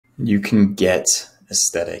You can get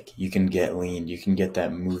aesthetic, you can get lean, you can get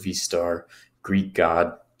that movie star, Greek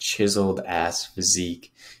god, chiseled ass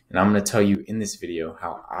physique. And I'm going to tell you in this video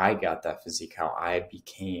how I got that physique, how I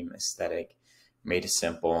became aesthetic, made it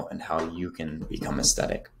simple, and how you can become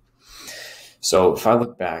aesthetic. So if I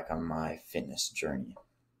look back on my fitness journey,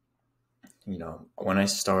 when I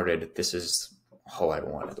started, this is all I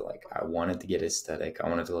wanted. Like, I wanted to get aesthetic. I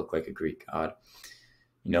wanted to look like a Greek god.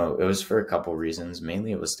 It was for a couple reasons.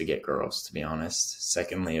 Mainly it was to get girls, to be honest.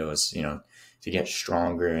 Secondly, it was, to get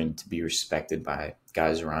stronger and to be respected by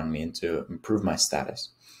guys around me and to improve my status.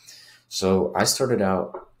 So I started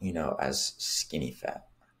out, as skinny fat.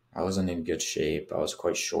 I wasn't in good shape. I was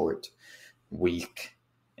quite short, weak,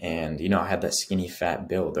 and, I had that skinny fat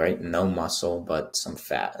build, right? No muscle, but some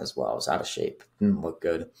fat as well. I was out of shape. Didn't look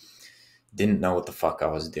good. Didn't know what the fuck I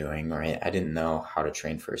was doing, right? I didn't know how to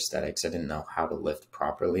train for aesthetics. I didn't know how to lift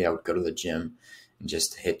properly. I would go to the gym and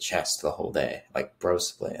just hit chest the whole day, like bro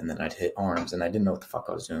split, and then I'd hit arms, and I didn't know what the fuck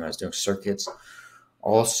I was doing. I was doing circuits,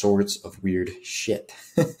 all sorts of weird shit.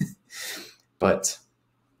 But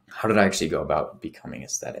how did I actually go about becoming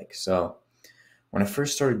aesthetic? So when I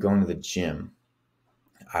first started going to the gym,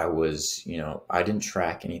 I was, I didn't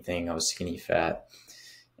track anything. I was skinny fat.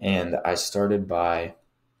 And I started by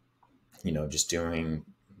just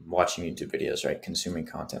watching YouTube videos, right? Consuming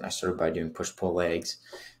content. I started by doing push-pull legs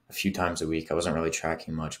a few times a week. I wasn't really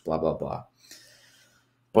tracking much, blah, blah, blah.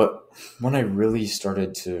 But when I really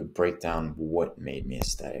started to break down what made me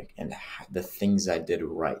aesthetic and the things I did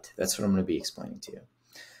right, that's what I'm going to be explaining to you.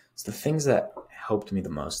 So the things that helped me the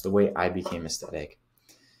most, the way I became aesthetic,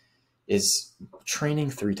 is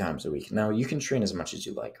training 3 times a week. Now, you can train as much as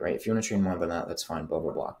you like, right? If you want to train more than that, that's fine, blah,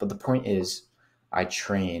 blah, blah. But the point is, I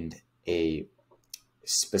trained a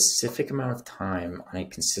specific amount of time on a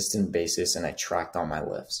consistent basis, and I tracked all my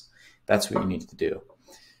lifts. That's what you need to do.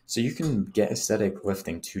 So you can get aesthetic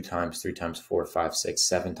lifting 2 times, 3 times, 4, 5, 6,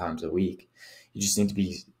 7 times a week. You just need to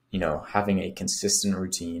be, having a consistent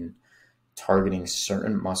routine, targeting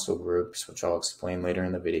certain muscle groups, which I'll explain later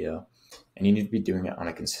in the video, and you need to be doing it on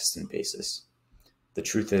a consistent basis. The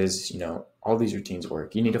truth is, all these routines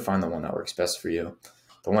work. You need to find the one that works best for you.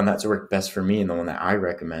 The one that's worked best for me and the one that I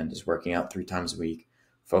recommend is working out 3 times a week,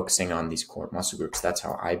 focusing on these core muscle groups. That's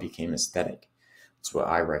how I became aesthetic. That's what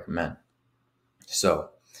I recommend. So,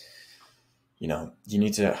 you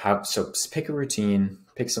need to pick a routine,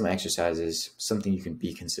 pick some exercises, something you can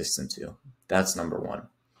be consistent to. That's number one.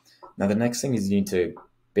 Now, the next thing is you need to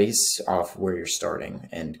base off where you're starting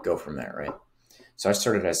and go from there, right? So I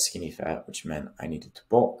started as skinny fat, which meant I needed to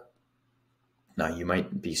bulk. Now, you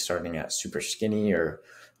might be starting at super skinny or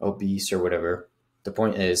obese or whatever. The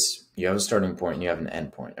point is, you have a starting point and you have an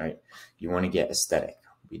end point, right? You want to get aesthetic.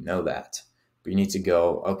 We know that. But you need to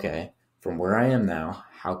go, okay, from where I am now,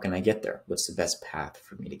 how can I get there? What's the best path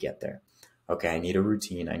for me to get there? Okay, I need a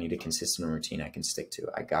routine. I need a consistent routine I can stick to.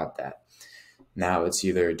 I got that. Now it's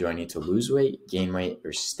either, do I need to lose weight, gain weight,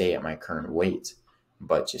 or stay at my current weight,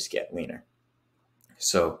 but just get leaner?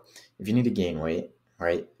 So if you need to gain weight,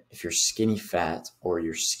 right? If you're skinny fat or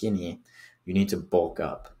you're skinny, you need to bulk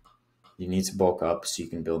up. You need to bulk up so you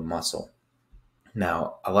can build muscle.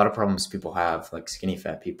 Now, a lot of problems people have, like skinny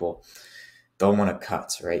fat people, they'll want to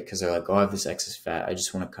cut, right? Because they're like, oh, I have this excess fat. I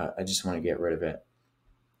just want to cut. I just want to get rid of it.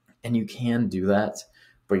 And you can do that,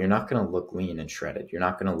 but you're not going to look lean and shredded. You're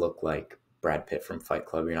not going to look like Brad Pitt from Fight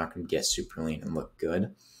Club. You're not going to get super lean and look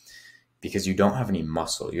good because you don't have any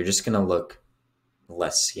muscle. You're just going to look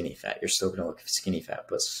less skinny fat. You're still going to look skinny fat,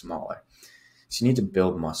 but smaller. So you need to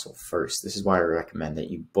build muscle first. This is why I recommend that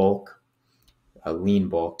you bulk, a lean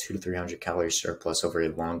bulk, 200 to 300 calorie surplus over a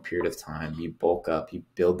long period of time. You bulk up, you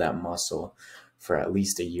build that muscle for at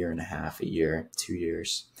least a year and a half, a year, 2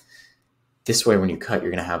 years. This way, when you cut,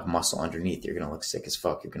 you're going to have muscle underneath. You're going to look sick as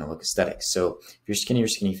fuck. You're going to look aesthetic. So if you're skinny or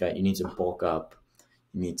skinny fat, you need to bulk up.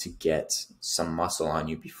 You need to get some muscle on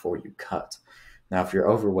you before you cut. Now, if you're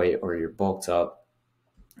overweight or you're bulked up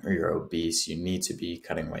or you're obese, you need to be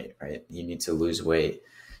cutting weight, right? You need to lose weight.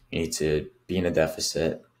 You need to be in a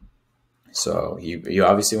deficit. So you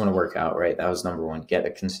obviously want to work out, right? That was number one. Get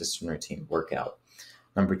a consistent routine, work out.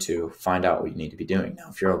 Number 2, find out what you need to be doing. Now,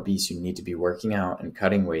 if you're obese, you need to be working out and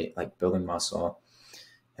cutting weight, like building muscle,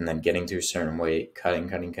 and then getting to a certain weight,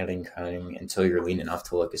 cutting until you're lean enough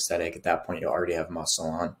to look aesthetic. At that point, you'll already have muscle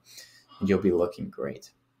on, and you'll be looking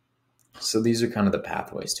great. So these are kind of the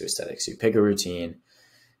pathways to aesthetics. You pick a routine,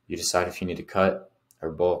 you decide if you need to cut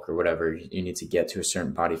or bulk or whatever, you need to get to a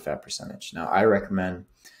certain body fat percentage. Now, I recommend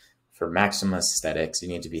for maximum aesthetics, you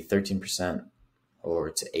need to be 13%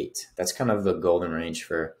 or to 8. That's kind of the golden range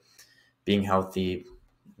for being healthy,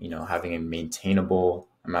 having a maintainable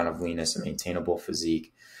amount of leanness, a maintainable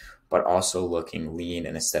physique, but also looking lean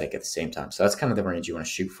and aesthetic at the same time. So that's kind of the range you want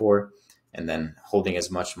to shoot for. And then holding as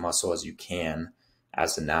much muscle as you can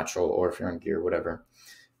as a natural, or if you're on gear, whatever.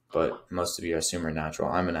 But most of you, I assume, are natural.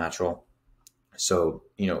 I'm a natural. So,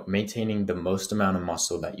 maintaining the most amount of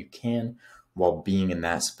muscle that you can while being in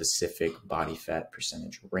that specific body fat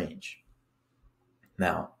percentage range.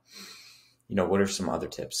 Now, what are some other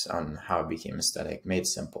tips on how I became aesthetic? Made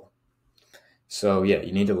simple. So yeah,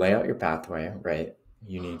 you need to lay out your pathway, right?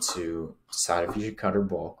 You need to decide if you should cut or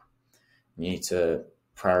bulk. You need to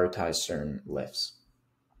prioritize certain lifts.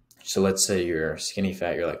 So let's say you're skinny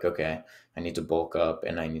fat, you're like, okay, I need to bulk up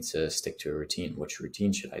and I need to stick to a routine. Which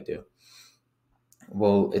routine should I do?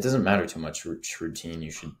 Well, it doesn't matter too much which routine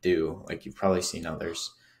you should do. Like, you've probably seen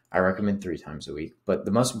others. I recommend 3 times a week, but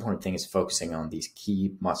the most important thing is focusing on these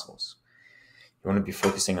key muscles. You want to be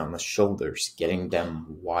focusing on the shoulders, getting them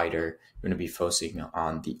wider. You want to be focusing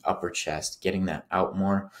on the upper chest, getting that out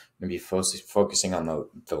more. You want to be focusing on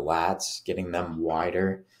the lats, getting them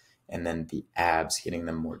wider, and then the abs, getting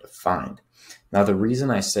them more defined. Now, the reason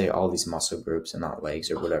I say all these muscle groups and not legs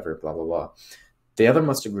or whatever, blah, blah, blah, the other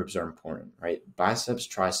muscle groups are important, right? Biceps,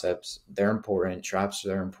 triceps, they're important. Traps,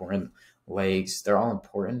 they're important. Legs, they're all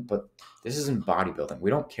important, but this isn't bodybuilding.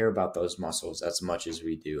 We don't care about those muscles as much as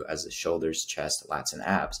we do as the shoulders, chest, lats, and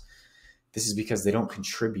abs. This is because they don't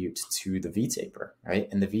contribute to the V-taper, right?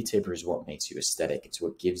 And the V-taper is what makes you aesthetic. It's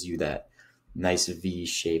what gives you that nice V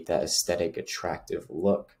shape, that aesthetic, attractive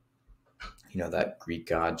look. That Greek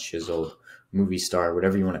god, chiseled, movie star,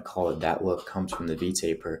 whatever you want to call it, that look comes from the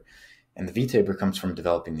V-taper. And the V-taper comes from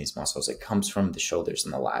developing these muscles. It comes from the shoulders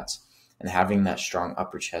and the lats. And having that strong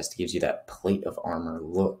upper chest gives you that plate of armor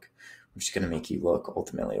look, which is going to make you look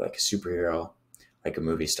ultimately like a superhero, like a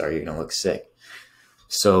movie star. You're going to look sick.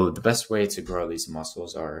 So the best way to grow these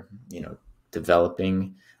muscles are,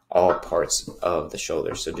 developing all parts of the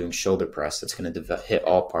shoulder. So doing shoulder press, that's going to hit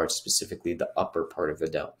all parts, specifically the upper part of the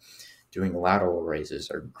delt. Doing lateral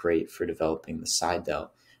raises are great for developing the side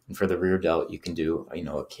delt. And for the rear delt, you can do,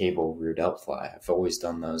 a cable rear delt fly. I've always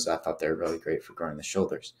done those. I thought they're really great for growing the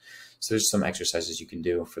shoulders. So there's some exercises you can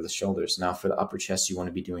do for the shoulders. Now for the upper chest, you want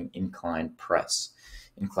to be doing incline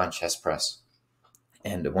chest press.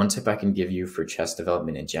 And one tip I can give you for chest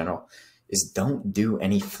development in general is don't do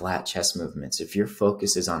any flat chest movements. If your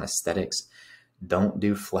focus is on aesthetics, don't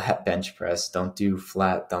do flat bench press. Don't do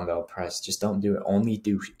flat dumbbell press. Just don't do it. Only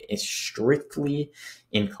do strictly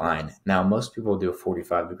incline. Now, most people do a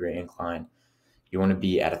 45-degree incline. You want to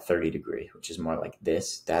be at a 30-degree, which is more like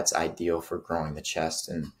this. That's ideal for growing the chest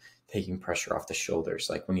and taking pressure off the shoulders.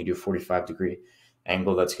 Like when you do a 45-degree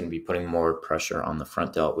angle, that's going to be putting more pressure on the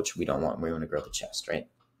front delt, which we don't want. We want to grow the chest, right?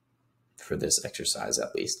 For this exercise,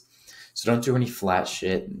 at least. So don't do any flat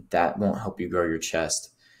shit. That won't help you grow your chest.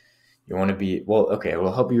 You want to be, it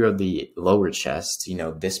will help you grow the lower chest,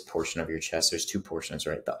 this portion of your chest. There's 2 portions,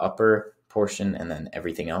 right? The upper portion and then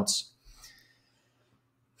everything else.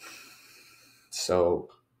 So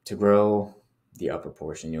to grow the upper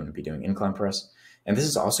portion, you want to be doing incline press. And this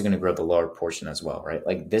is also going to grow the lower portion as well, right?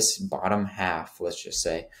 Like this bottom half, let's just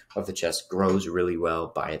say, of the chest grows really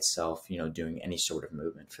well by itself, doing any sort of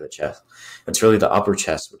movement for the chest. It's really the upper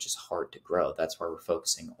chest, which is hard to grow. That's why we're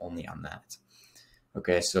focusing only on that.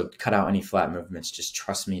 Okay, so cut out any flat movements. Just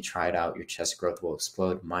trust me, try it out. Your chest growth will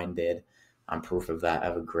explode. Mine did. I'm proof of that. I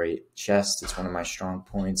have a great chest. It's one of my strong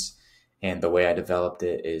points. And the way I developed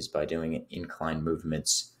it is by doing incline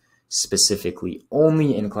movements, specifically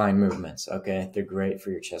only incline movements. Okay, they're great for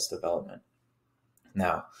your chest development.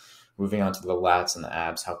 Now, moving on to the lats and the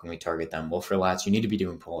abs, how can we target them? Well, for lats, you need to be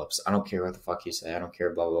doing pull-ups. I don't care what the fuck you say. I don't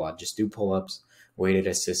care, blah, blah, blah. Just do pull-ups. Weighted,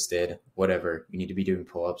 assisted, whatever. You need to be doing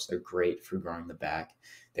pull-ups. They're great for growing the back.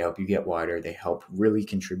 They help you get wider. They help really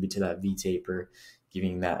contribute to that V-taper,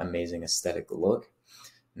 giving that amazing aesthetic look.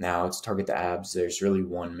 Now, to target the abs, there's really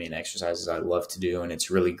one main exercise I love to do, and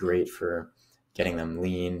it's really great for getting them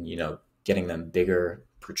lean, getting them bigger,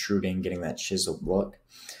 protruding, getting that chiseled look.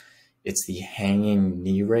 It's the hanging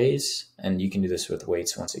knee raise, and you can do this with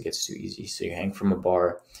weights once it gets too easy. So you hang from a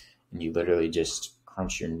bar, and you literally just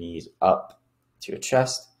crunch your knees up to your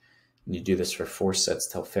chest. And you do this for 4 sets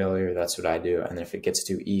till failure. That's what I do. And then if it gets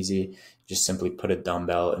too easy, just simply put a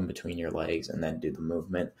dumbbell in between your legs and then do the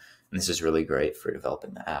movement. And this is really great for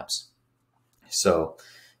developing the abs. So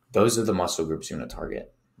those are the muscle groups you want to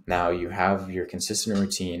target. Now you have your consistent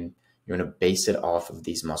routine. You want to base it off of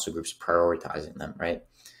these muscle groups, prioritizing them, right?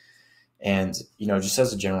 And, just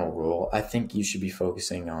as a general rule, I think you should be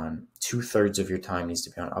focusing on 2/3 of your time needs to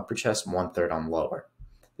be on upper chest, 1/3 on lower.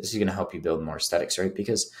 This is going to help you build more aesthetics, right?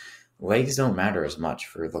 Because Legs don't matter as much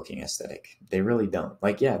for looking aesthetic. They really don't.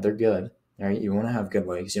 Like, yeah, they're good, right? You want to have good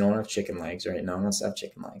legs. You don't want to have chicken legs, right? No one wants to have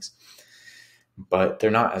chicken legs. But they're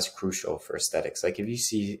not as crucial for aesthetics. Like, if you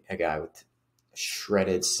see a guy with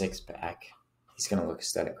shredded six pack, he's going to look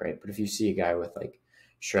aesthetic, right? But if you see a guy with like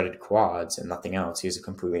shredded quads and nothing else, he has a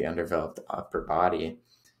completely underdeveloped upper body,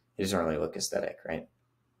 he doesn't really look aesthetic, right?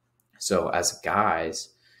 So as guys,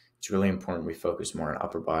 it's really important we focus more on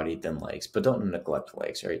upper body than legs, but don't neglect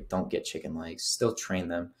legs, right? Don't get chicken legs. Still train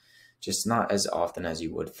them, just not as often as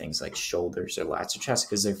you would things like shoulders or lats or chest,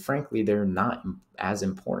 because frankly, they're not as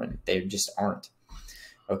important. They just aren't.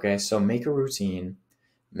 Okay, so make a routine,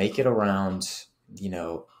 make it around,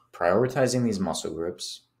 prioritizing these muscle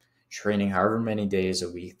groups, training however many days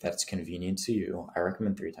a week that's convenient to you. I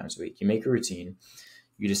recommend 3 times a week. You make a routine,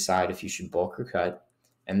 you decide if you should bulk or cut,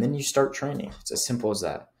 and then you start training. It's as simple as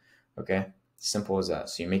that. Okay, simple as that.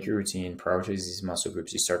 So you make your routine, prioritize these muscle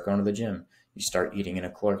groups, you start going to the gym, you start eating in a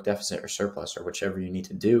caloric deficit or surplus or whichever you need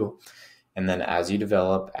to do. And then as you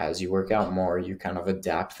develop, as you work out more, you kind of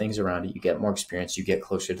adapt things around it. You get more experience, you get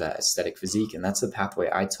closer to that aesthetic physique. And that's the pathway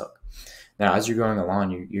I took. Now, as you're going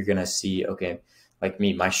along, you're going to see, okay, like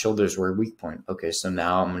me, my shoulders were a weak point. Okay, so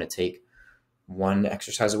now I'm going to take one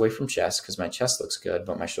exercise away from chest because my chest looks good,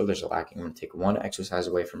 but my shoulders are lacking. I'm going to take one exercise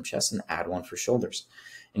away from chest and add one for shoulders.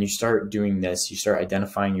 And you start doing this, you start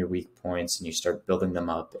identifying your weak points and you start building them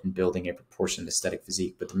up and building a proportionate aesthetic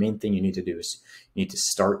physique. But the main thing you need to do is you need to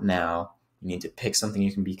start now. You need to pick something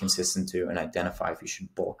you can be consistent to and identify if you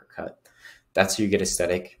should bulk or cut. That's how you get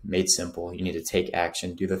aesthetic, made simple. You need to take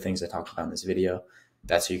action, do the things I talked about in this video.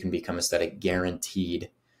 That's how you can become aesthetic, guaranteed.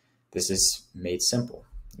 This is made simple,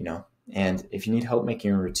 And if you need help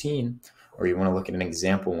making a routine or you want to look at an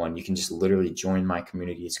example one, you can just literally join my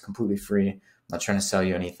community. It's completely free. I'm not trying to sell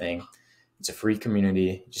you anything. It's a free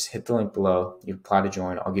community. Just hit the link below. You apply to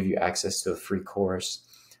join. I'll give you access to a free course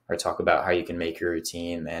or talk about how you can make your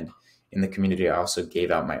routine. And in the community, I also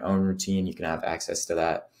gave out my own routine. You can have access to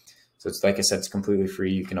that. So it's like I said, it's completely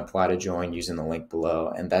free. You can apply to join using the link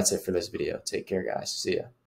below. And that's it for this video. Take care, guys. See ya.